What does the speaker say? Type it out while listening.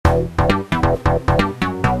Alright,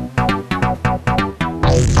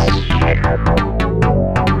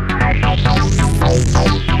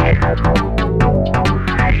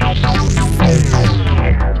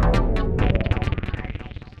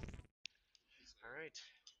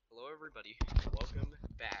 hello everybody. Welcome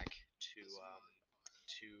back to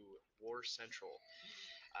War Central.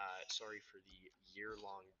 Sorry for the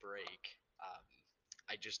year-long break.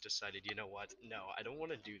 I just decided, you know what? No, I don't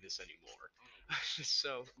want to do this anymore.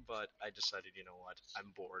 But I decided, you know what?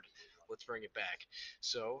 I'm bored. Let's bring it back.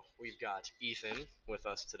 So we've got Ethan with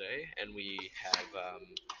us today, and we have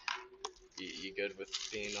you good with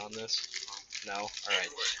being on this? No. All right.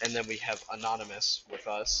 And then we have Anonymous with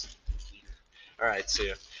us. All right. See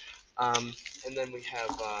ya. And then we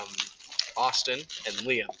have Austin and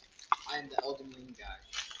Liam. I am the Elden guy.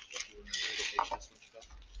 If you remember the big chest stuff.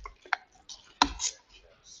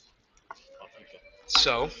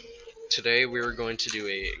 So today we were going to do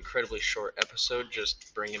a incredibly short episode,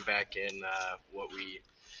 just bringing back in what we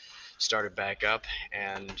started back up,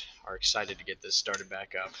 and are excited to get this started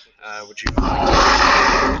back up. Would you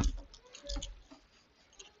like to?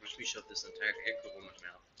 Wish we shoved this entire eggplant in my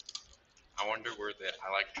mouth. I wonder where the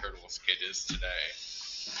I Like Turtles kid is today.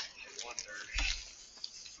 I wonder.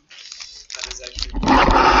 That is actually.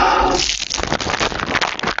 No,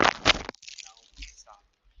 stop.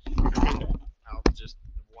 I'll just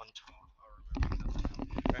one talk. I'll remember nothing.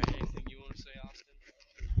 All right, anything you want to say, Austin?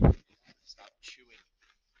 Stop chewing.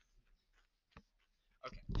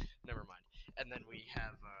 Okay, never mind. And then we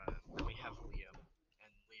have Liam,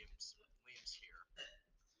 and Liam's here.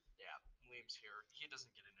 Yeah, Liam's here. He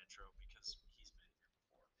doesn't get an intro because he's been here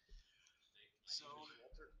before. So,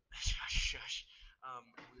 shush.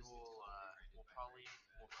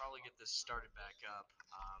 We'll probably get this started back up.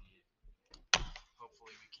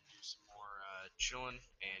 Hopefully we can do some more chilling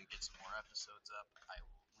and get some more episodes up.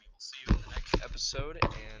 We will see you in the next episode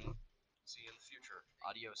and see you in the future.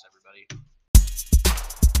 Adios, everybody.